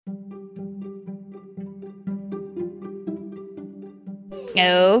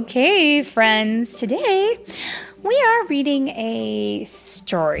Okay, friends, today we are reading a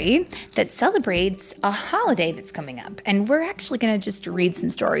story that celebrates a holiday that's coming up. And we're actually going to just read some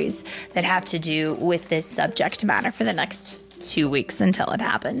stories that have to do with this subject matter for the next 2 weeks until it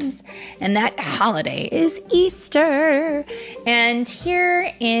happens. And that holiday is Easter. And here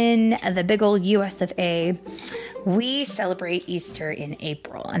in the big old US of A, we celebrate Easter in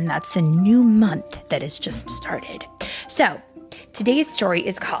April, and that's the new month that has just started. So, today's story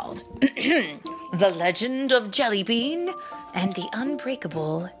is called The Legend of Jellybean and the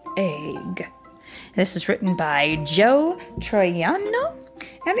Unbreakable Egg. This is written by Joe Troiano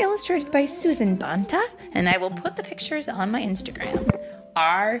and illustrated by Susan Banta, and I will put the pictures on my Instagram.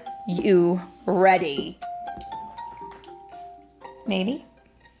 Are you ready? Maybe?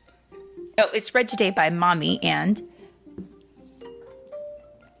 Oh, it's read today by Mommy and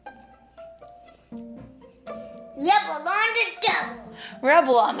Rebel on the double.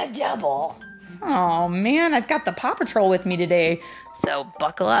 Rebel on the double. Oh, man, I've got the Paw Patrol with me today. So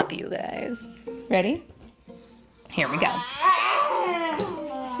buckle up, you guys. Ready? Here we go.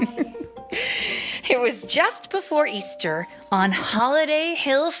 It was just before Easter on Holiday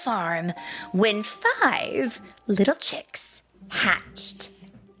Hill Farm when 5 little chicks hatched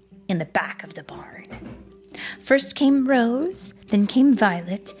in the back of the barn. First came Rose, then came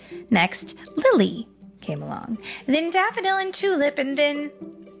Violet, next Lily came along, then Daffodil and Tulip, and then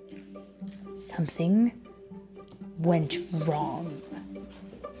something went wrong.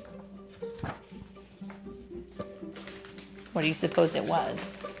 What do you suppose it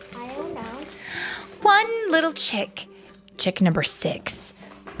was? I don't know. One little chick number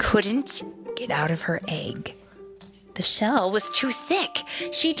 6, couldn't get out of her egg. The shell was too thick.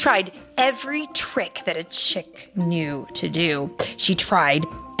 She tried every trick that a chick knew to do. She tried,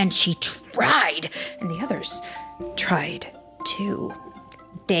 and she tried, and the others tried too.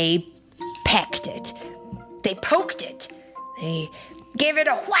 They pecked it. They poked it. They gave it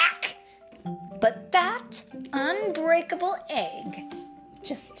a whack. But that unbreakable egg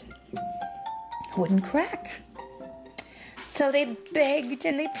just wouldn't crack. So they begged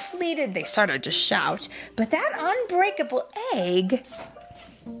and they pleaded. They started to shout. But that unbreakable egg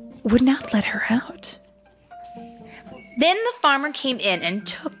would not let her out. Then the farmer came in and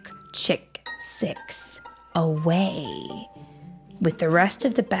took chick 6 away with the rest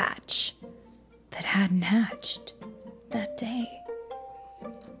of the batch that hadn't hatched that day.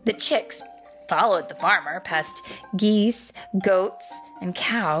 The chicks followed the farmer past geese, goats, and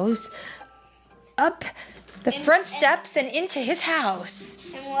cows up the front steps and into his house.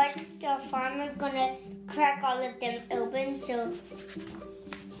 And what the farmer gonna crack all of them open so...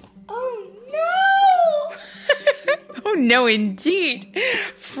 Oh no! Oh no, indeed.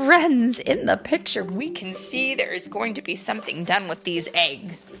 Friends, in the picture we can see there is going to be something done with these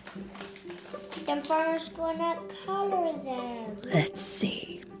eggs. The farmer's gonna color them. Let's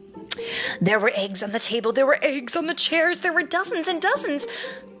see. There were eggs on the table, there were eggs on the chairs, there were dozens and dozens.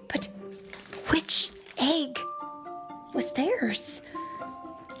 But which egg was theirs?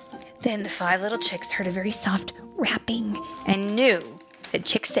 Then the 5 little chicks heard a very soft rapping and knew that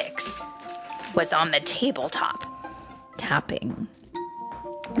chick 6 was on the tabletop tapping.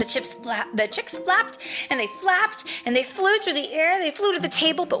 The chicks flapped and they flapped and they flew through the air. They flew to the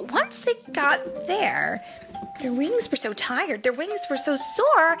table, but once they got there, their wings were so tired, their wings were so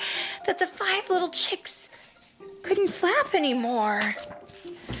sore that the 5 little chicks couldn't flap anymore.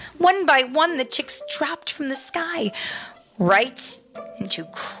 One by one, the chicks dropped from the sky right into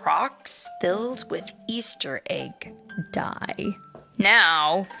crocks filled with Easter egg dye.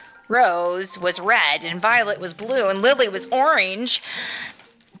 Now, Rose was red and Violet was blue and Lily was orange.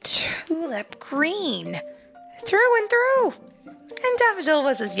 Tulip green, through and through. And Daffodil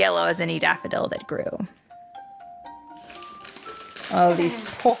was as yellow as any daffodil that grew. Oh, these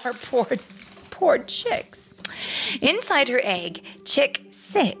poor chicks. Inside her egg, chick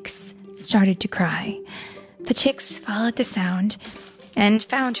 6 started to cry. The chicks followed the sound and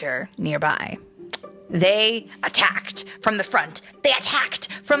found her nearby. They attacked from the front. They attacked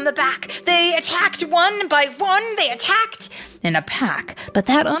from the back. They attacked one by one. They attacked in a pack. But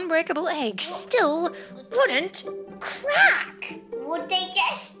that unbreakable egg still wouldn't crack. Would they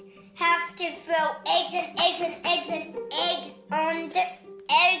just have to throw eggs and eggs and eggs and eggs on the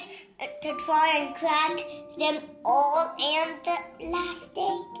egg to try and crack them all and the last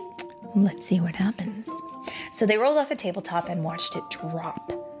egg? Let's see what happens. So they rolled off the tabletop and watched it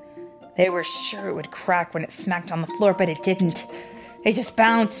drop. They were sure it would crack when it smacked on the floor, but it didn't. It just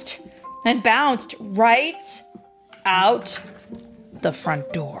bounced and bounced right out the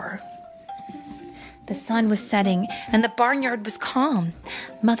front door. The sun was setting, and the barnyard was calm.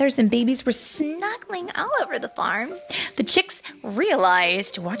 Mothers and babies were snuggling all over the farm. The chicks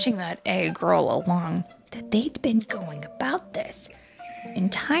realized, watching that egg grow along, that they'd been going about this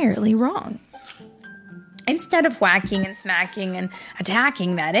entirely wrong. Instead of whacking and smacking and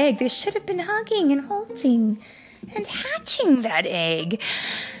attacking that egg, they should have been hugging and holding and hatching that egg.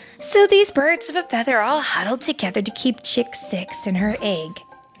 So these birds of a feather all huddled together to keep Chick 6 and her egg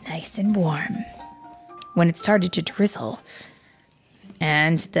nice and warm. When it started to drizzle,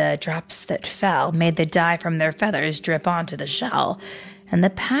 and the drops that fell made the dye from their feathers drip onto the shell, and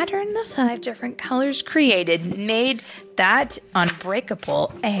the pattern the 5 different colors created made that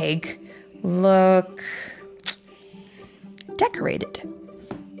unbreakable egg look decorated.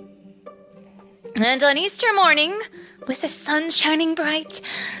 And on Easter morning, with the sun shining bright,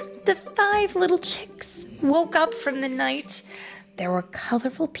 the 5 little chicks woke up from the night. There were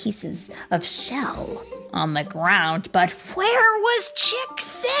colorful pieces of shell on the ground, but where was Chick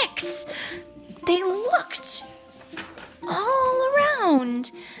 6? They looked all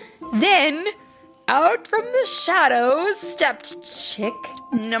around. Then, out from the shadows stepped Chick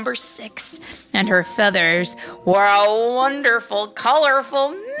number 6, and her feathers were a wonderful,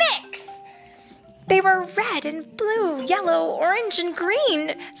 colorful mix. They were red and blue, yellow, orange, and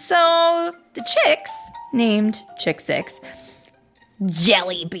green. So the chicks named Chick 6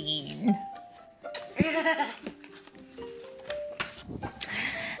 Jelly Bean.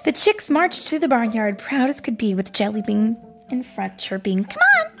 The chicks marched through the barnyard, proud as could be, with Jelly Bean in front, chirping, "Come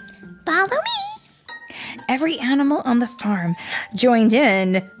on, follow me." Every animal on the farm joined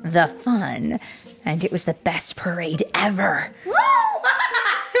in the fun, and it was the best parade ever.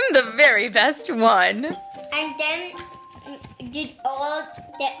 The very best one. And then did all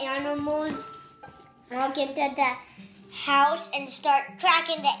the animals walk into the house and start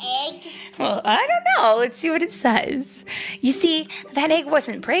cracking the eggs? Well, I don't know. Let's see what it says. You see, that egg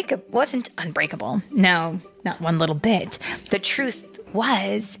wasn't unbreakable. No, not one little bit. The truth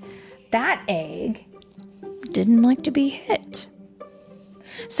was, that egg didn't like to be hit.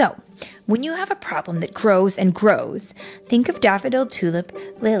 So, when you have a problem that grows and grows, think of daffodil, tulip,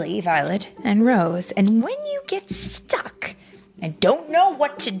 lily, violet, and rose. And when you get stuck and don't know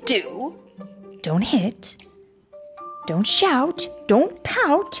what to do, don't hit, don't shout, don't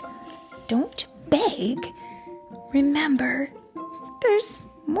pout, don't beg. Remember, there's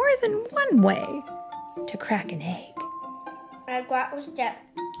more than one way to crack an egg. Like what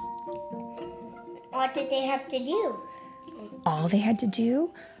did they have to do? All they had to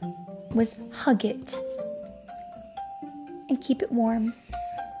do was hug it and keep it warm.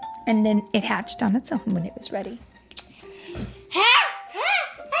 And then it hatched on its own when it was ready.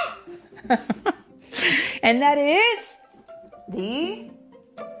 And that is the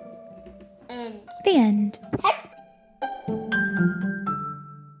And end.